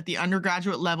advisors at the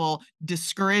undergraduate level,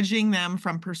 discouraging them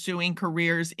from pursuing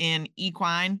careers in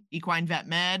equine vet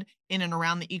med, in and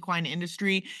around the equine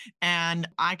industry. And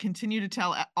I continue to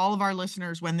tell all of our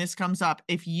listeners when this comes up,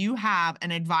 if you have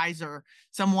an advisor,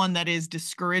 someone that is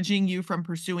discouraging you from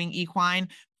pursuing equine,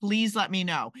 please let me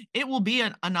know. It will be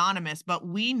anonymous, but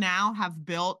we now have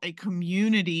built a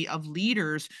community of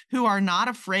leaders who are not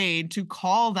afraid to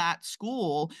call that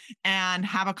school and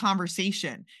have a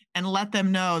conversation and let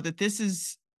them know that this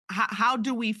is how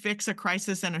do we fix a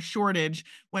crisis and a shortage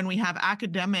when we have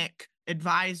academic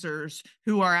advisors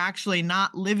who are actually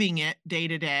not living it day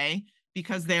to day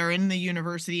because they're in the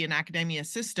university and academia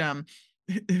system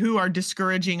who are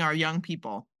discouraging our young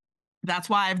people. That's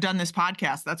why I've done this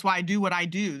podcast. That's why I do what I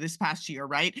do this past year,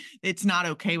 right? It's not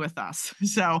okay with us.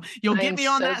 So you'll I get am me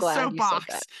on so that glad you said soapbox,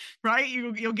 that. right?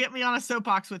 You'll get me on a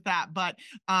soapbox with that. But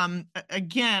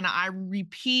again, I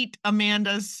repeat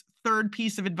Amanda's third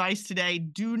piece of advice today.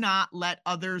 Do not let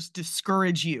others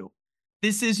discourage you.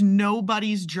 This is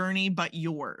nobody's journey but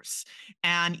yours.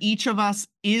 And each of us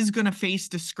is going to face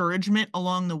discouragement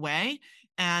along the way.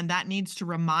 And that needs to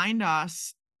remind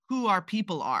us who our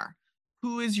people are.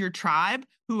 Who is your tribe?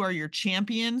 Who are your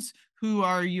champions? Who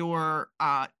are your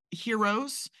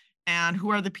heroes? And who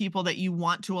are the people that you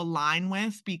want to align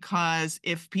with? Because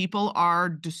if people are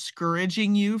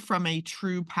discouraging you from a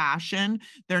true passion,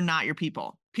 they're not your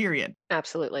people, period.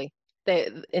 Absolutely.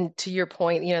 And to your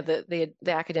point, the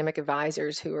academic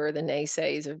advisors who are the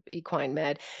naysays of equine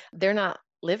med, they're not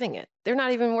living it. They're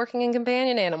not even working in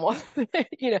companion animal.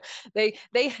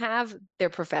 They have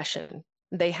their profession.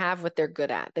 They have what they're good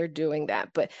at. They're doing that,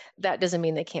 but that doesn't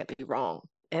mean they can't be wrong.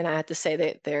 And I have to say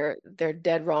that they're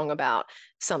dead wrong about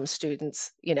some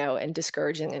students, and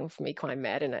discouraging them from equine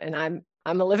med. And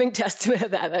I'm a living testament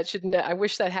of that. I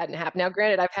wish that hadn't happened. Now,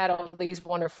 granted, I've had all these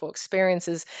wonderful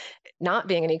experiences not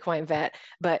being an equine vet,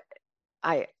 but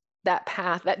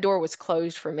that door was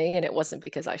closed for me, and it wasn't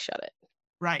because I shut it.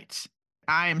 Right.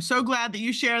 I am so glad that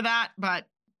you share that, but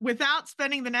without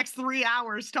spending the next 3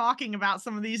 hours talking about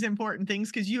some of these important things,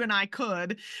 because you and I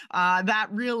could, that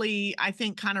really, I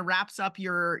think, kind of wraps up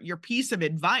your piece of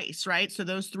advice, right? So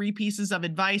those 3 pieces of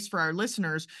advice for our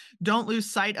listeners: don't lose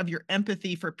sight of your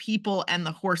empathy for people and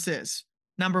the horses.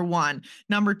 Number 1.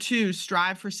 Number 2,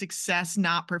 strive for success,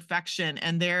 not perfection.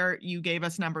 And there you gave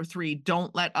us number 3,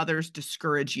 don't let others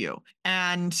discourage you.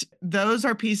 And those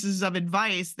are pieces of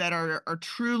advice that are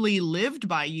truly lived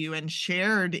by you and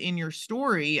shared in your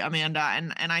story, Amanda.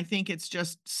 And I think it's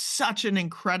just such an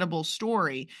incredible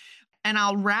story. And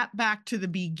I'll wrap back to the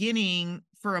beginning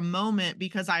for a moment,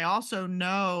 because I also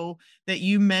know that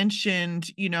you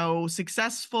mentioned,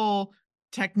 successful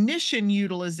technician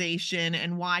utilization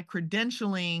and why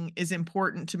credentialing is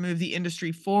important to move the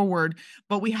industry forward.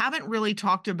 But we haven't really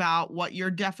talked about what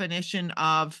your definition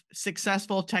of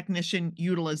successful technician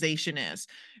utilization is.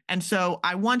 And so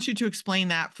I want you to explain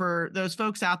that for those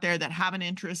folks out there that have an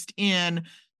interest in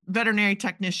veterinary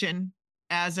technician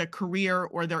as a career,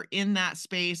 or they're in that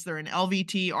space, they're in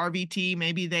LVT, RVT,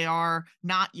 maybe they are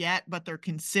not yet, but they're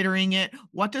considering it.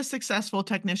 What does successful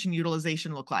technician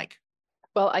utilization look like?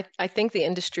 Well, I think the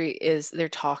industry they're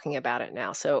talking about it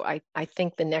now. So I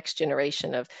think the next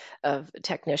generation of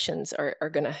technicians are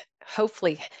going to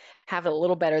hopefully have it a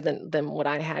little better than what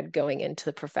I had going into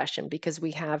the profession, because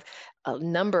we have a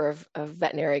number of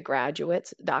veterinary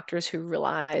graduates, doctors who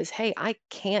realize, hey, I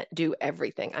can't do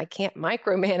everything. I can't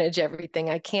micromanage everything.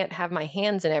 I can't have my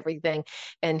hands in everything.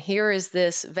 And here is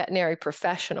this veterinary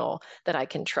professional that I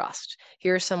can trust.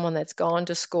 Here's someone that's gone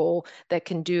to school that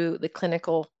can do the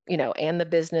clinical, and the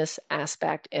business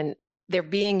aspect, and they're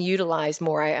being utilized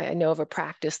more. I know of a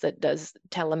practice that does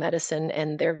telemedicine,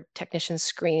 and their technicians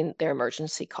screen their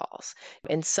emergency calls.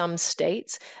 In some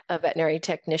states, a veterinary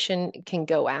technician can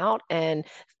go out and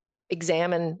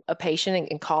examine a patient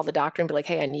and call the doctor and be like,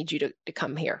 hey, I need you to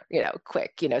come here,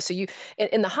 quick, so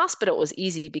in the hospital, it was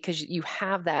easy because you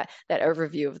have that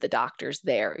overview of the doctors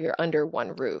there. You're under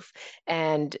one roof.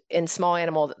 And in small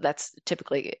animal, that's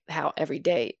typically how every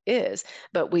day is.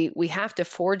 But we have to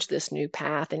forge this new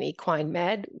path in equine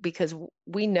med, because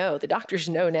we know, the doctors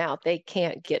know now, they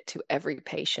can't get to every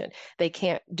patient. They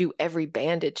can't do every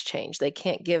bandage change. They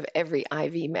can't give every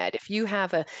IV med. If you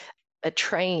have a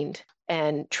trained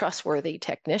and trustworthy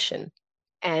technician,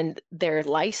 and they're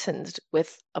licensed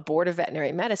with a board of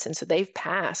veterinary medicine, so they've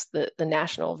passed the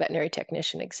national veterinary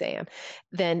technician exam,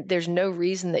 then there's no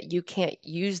reason that you can't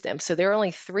use them. So there are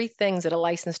only three things that a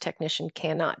licensed technician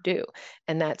cannot do,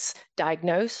 and that's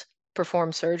diagnose,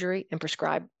 perform surgery, and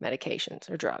prescribe medications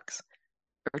or drugs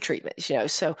or treatments.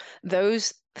 So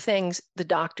those things the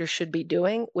doctor should be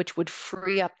doing, which would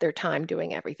free up their time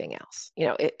doing everything else.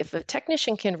 If a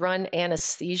technician can run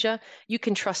anesthesia, you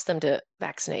can trust them to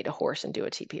vaccinate a horse and do a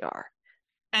TPR.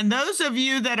 And those of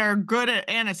you that are good at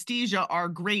anesthesia are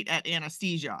great at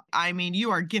anesthesia. I mean,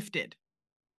 you are gifted.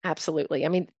 Absolutely. I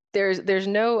mean, there's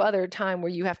no other time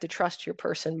where you have to trust your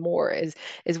person more is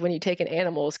when you take an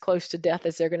animal as close to death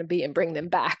as they're going to be and bring them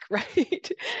back,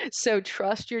 right? So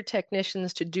trust your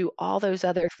technicians to do all those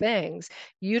other things.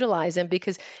 Utilize them,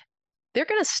 because they're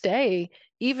going to stay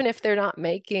even if they're not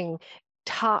making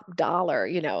top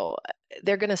dollar.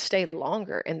 They're going to stay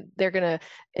longer, and they're going to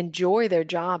enjoy their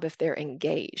job if they're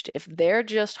engaged. If they're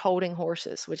just holding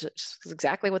horses, which is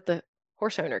exactly what the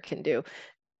horse owner can do,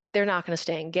 they're not going to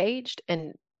stay engaged,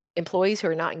 and employees who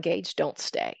are not engaged don't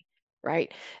stay,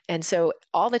 right? And so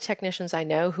all the technicians I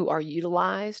know who are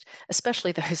utilized,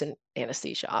 especially those in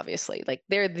anesthesia, obviously, like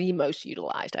they're the most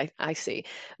utilized I see,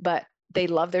 but they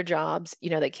love their jobs.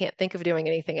 They can't think of doing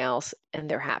anything else, and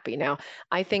they're happy. Now,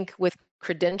 I think with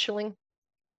credentialing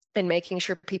and making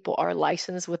sure people are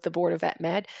licensed with the Board of Vet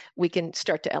Med, we can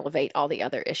start to elevate all the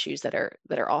other issues that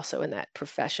are also in that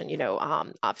profession.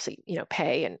 Obviously,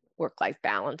 pay and work-life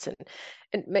balance,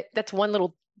 and that's one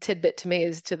little tidbit to me,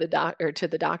 is to the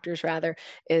doctors rather,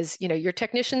 is your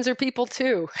technicians are people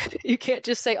too. You can't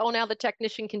just say, oh, now the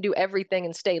technician can do everything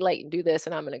and stay late and do this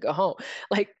and I'm going to go home.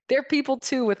 Like, they're people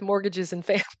too, with mortgages and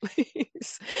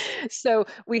families. So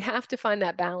we have to find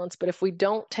that balance, but if we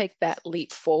don't take that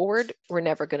leap forward, we're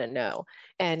never going to know.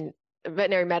 And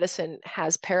veterinary medicine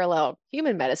has parallel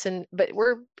human medicine, but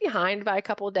we're behind by a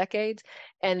couple of decades.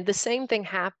 And the same thing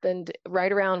happened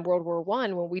right around World War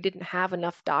I, when we didn't have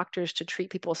enough doctors to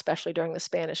treat people, especially during the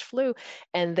Spanish flu.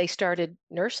 And they started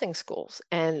nursing schools.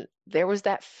 And there was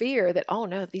that fear that, oh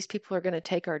no, these people are going to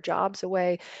take our jobs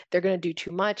away. They're going to do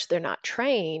too much. They're not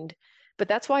trained. But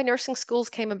that's why nursing schools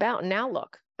came about. And now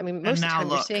look, I mean, And most of the now time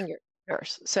you're look. seeing your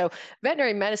nurse. So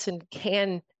veterinary medicine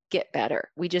can get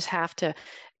better. We just have to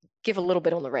give a little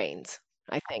bit on the reins,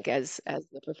 I think, as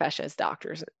the profession, as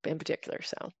doctors in particular.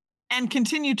 So, And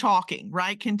continue talking,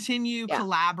 right? Continue yeah, yes,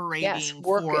 collaborating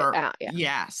work it for, out. Yeah.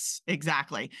 yes,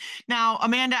 exactly. Now,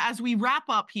 Amanda, as we wrap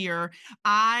up here,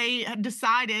 I had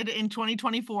decided in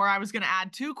 2024 I was going to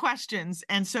add two questions.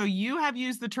 And so you have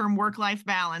used the term work-life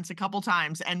balance a couple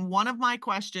times. And one of my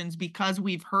questions, because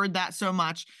we've heard that so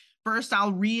much, first,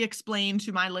 I'll re-explain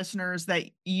to my listeners that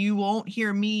you won't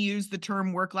hear me use the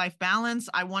term work-life balance.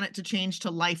 I want it to change to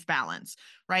life balance,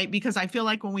 right? Because I feel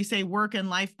like when we say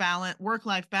work-life balance,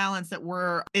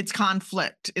 that it's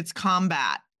conflict, it's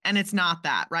combat. And it's not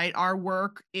that, right? Our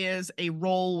work is a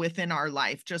role within our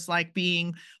life, just like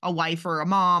being a wife or a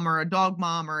mom or a dog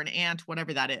mom or an aunt,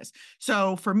 whatever that is.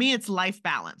 So for me, it's life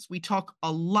balance. We talk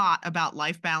a lot about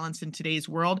life balance in today's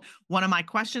world. One of my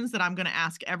questions that I'm going to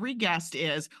ask every guest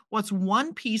is, what's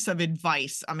one piece of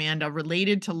advice, Amanda,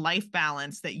 related to life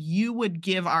balance that you would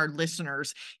give our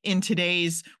listeners in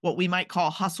today's, what we might call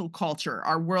hustle culture?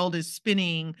 Our world is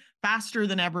spinning faster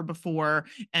than ever before,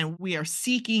 and we are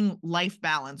seeking life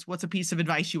balance. What's a piece of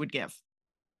advice you would give?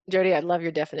 Jody, I love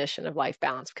your definition of life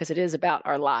balance because it is about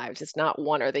our lives. It's not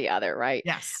one or the other, right?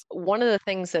 Yes. One of the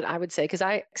things that I would say, because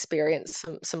I experienced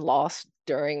some loss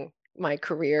during my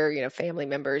career, family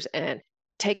members, and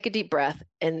take a deep breath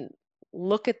and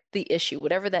look at the issue,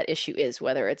 whatever that issue is,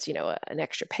 whether it's, an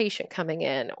extra patient coming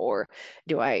in, or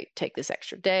do I take this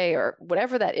extra day, or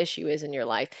whatever that issue is in your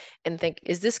life, and think,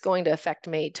 is this going to affect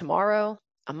me tomorrow,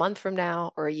 a month from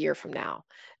now, or a year from now?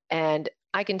 And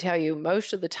I can tell you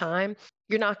most of the time,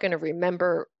 you're not going to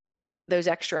remember those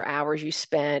extra hours you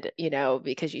spent,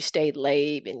 because you stayed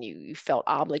late and you felt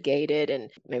obligated, and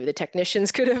maybe the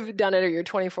technicians could have done it, or your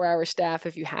 24-hour staff,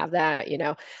 if you have that,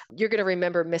 you're going to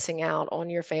remember missing out on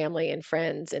your family and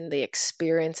friends and the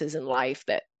experiences in life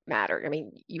that matter. I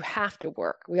mean, you have to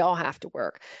work. We all have to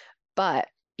work, but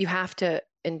you have to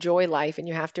enjoy life, and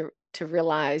you have to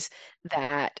realize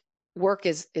that work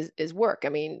is work. I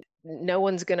mean, no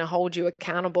one's going to hold you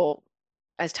accountable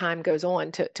as time goes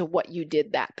on to what you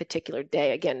did that particular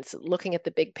day. Again, it's looking at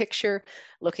the big picture,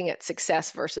 looking at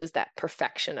success versus that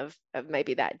perfection of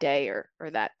maybe that day or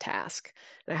that task.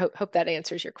 And I hope that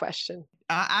answers your question.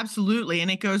 Absolutely. And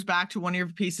it goes back to one of your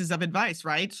pieces of advice,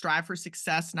 right? Strive for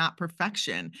success, not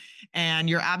perfection. And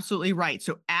you're absolutely right.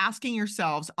 So asking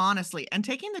yourselves honestly and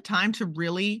taking the time to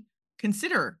really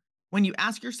consider, when you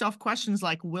ask yourself questions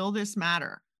like, will this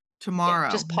matter Yeah, tomorrow,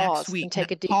 just next pause week? and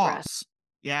take a deep breath. Pause.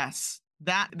 Yes.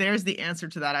 There's the answer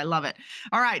to that. I love it.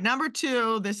 All right. Number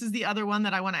two, this is the other one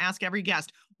that I want to ask every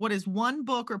guest. What is one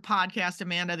book or podcast,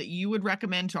 Amanda, that you would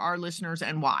recommend to our listeners,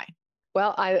 and why?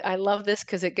 Well, I love this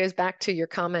because it goes back to your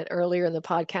comment earlier in the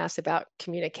podcast about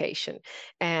communication.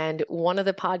 And one of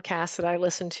the podcasts that I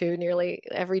listen to nearly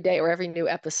every day, or every new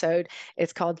episode,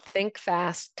 it's called Think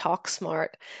Fast, Talk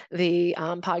Smart. The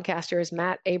podcaster is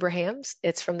Matt Abrahams.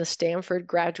 It's from the Stanford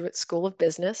Graduate School of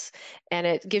Business, and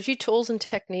it gives you tools and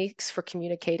techniques for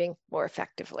communicating more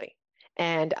effectively.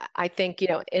 And I think,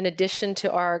 in addition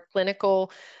to our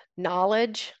clinical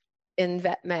knowledge in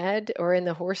vet med or in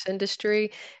the horse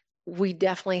industry, we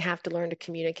definitely have to learn to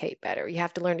communicate better. You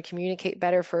have to learn to communicate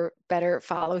better for better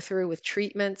follow through with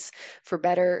treatments, for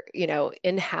better,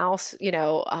 in-house,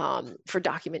 for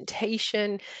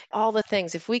documentation, all the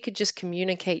things. If we could just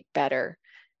communicate better,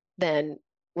 then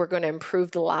we're going to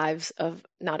improve the lives of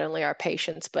not only our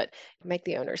patients, but make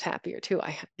the owners happier too.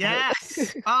 I hope.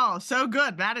 Yes. Oh, so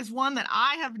good. That is one that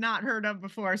I have not heard of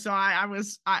before. So I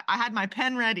had my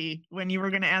pen ready when you were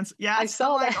going to answer. I Yes. I'm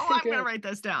saw like, that. oh, I'm going to Good. write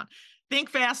this down. Think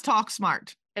fast, talk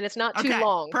smart. And it's not too Okay,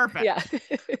 long. Yeah.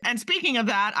 perfect. And speaking of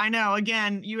that, I know,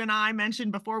 again, you and I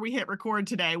mentioned before we hit record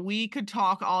today, we could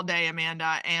talk all day,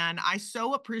 Amanda, and I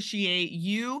so appreciate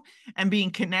you and being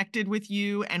connected with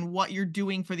you and what you're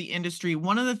doing for the industry.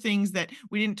 One of the things that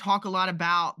we didn't talk a lot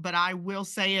about, but I will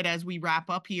say it as we wrap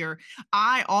up here,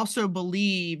 I also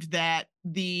believe that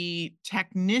the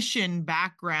technician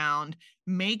background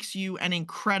makes you an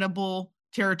incredible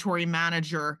territory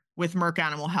manager with Merck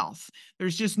Animal Health.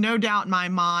 There's just no doubt in my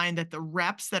mind that the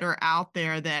reps that are out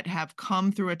there that have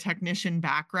come through a technician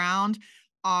background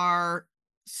are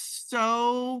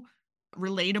so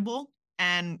relatable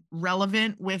and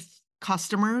relevant with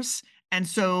customers. And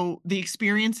so the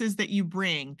experiences that you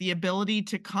bring, the ability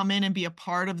to come in and be a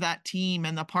part of that team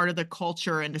and the part of the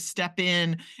culture, and to step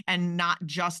in and not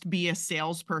just be a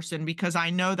salesperson, because I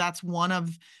know that's one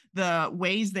of the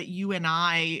ways that you and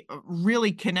I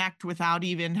really connect without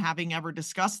even having ever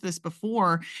discussed this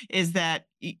before, is that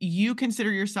you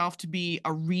consider yourself to be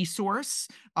a resource,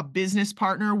 a business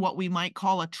partner, what we might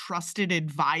call a trusted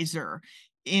advisor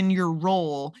in your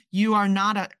role. You are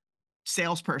not a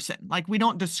salesperson. Like, we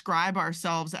don't describe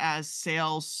ourselves as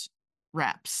sales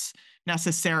reps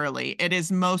necessarily. It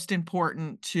is most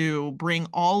important to bring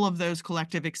all of those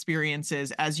collective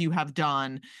experiences, as you have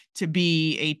done, to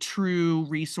be a true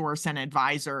resource and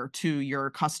advisor to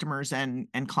your customers and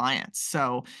clients.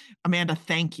 So, Amanda,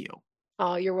 thank you.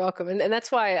 Oh, you're welcome. And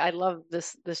that's why I love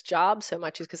this job so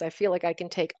much, is because I feel like I can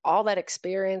take all that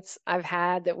experience I've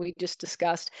had that we just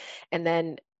discussed, and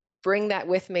then bring that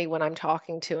with me when I'm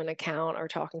talking to an account or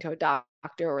talking to a doctor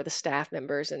or the staff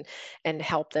members, and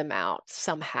help them out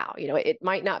somehow. It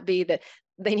might not be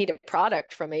they need a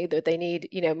product from me, that they need,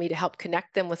 me to help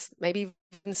connect them with maybe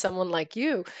even someone like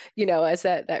you, as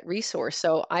that resource.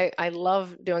 So I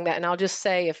love doing that. And I'll just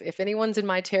say, if anyone's in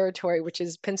my territory, which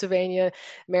is Pennsylvania,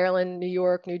 Maryland, New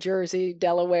York, New Jersey,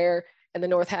 Delaware, and the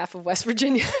north half of West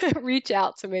Virginia, reach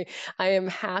out to me. I am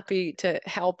happy to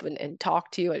help and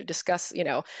talk to you and discuss,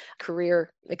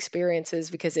 career experiences,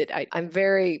 because I'm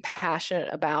very passionate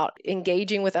about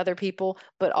engaging with other people,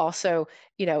 but also,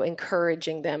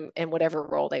 encouraging them in whatever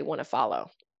role they want to follow.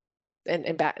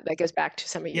 And that goes back to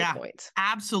some of your Yeah, points.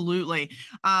 absolutely.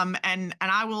 And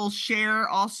I will share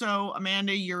also,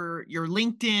 Amanda, your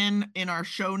LinkedIn in our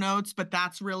show notes, but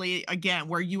that's really, again,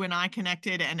 where you and I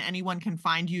connected, and anyone can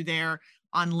find you there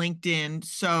on LinkedIn.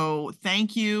 So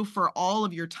thank you for all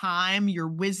of your time, your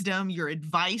wisdom, your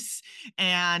advice,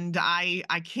 and I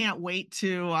can't wait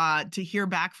to hear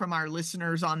back from our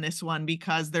listeners on this one,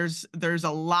 because there's a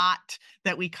lot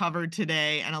that we covered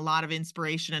today and a lot of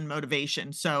inspiration and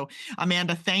motivation. So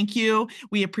Amanda, thank you.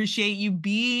 We appreciate you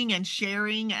being and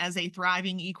sharing as a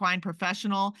thriving equine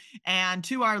professional. And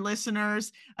to our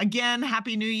listeners, again,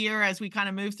 Happy New Year as we kind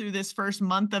of move through this first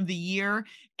month of the year.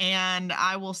 And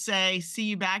I will say, see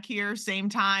you back here, same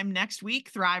time next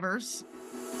week, Thrivers.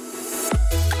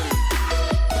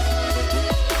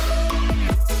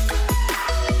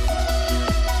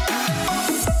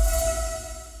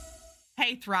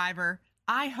 Hey, Thriver.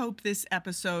 I hope this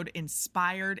episode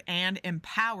inspired and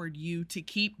empowered you to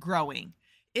keep growing.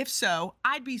 If so,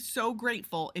 I'd be so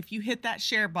grateful if you hit that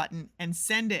share button and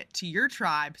send it to your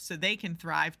tribe so they can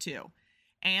thrive too.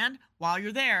 And while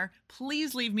you're there,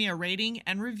 please leave me a rating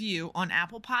and review on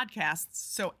Apple Podcasts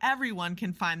so everyone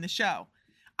can find the show.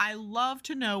 I love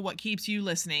to know what keeps you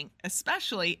listening,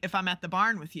 especially if I'm at the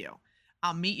barn with you.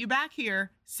 I'll meet you back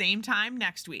here, same time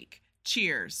next week.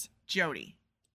 Cheers, Jody.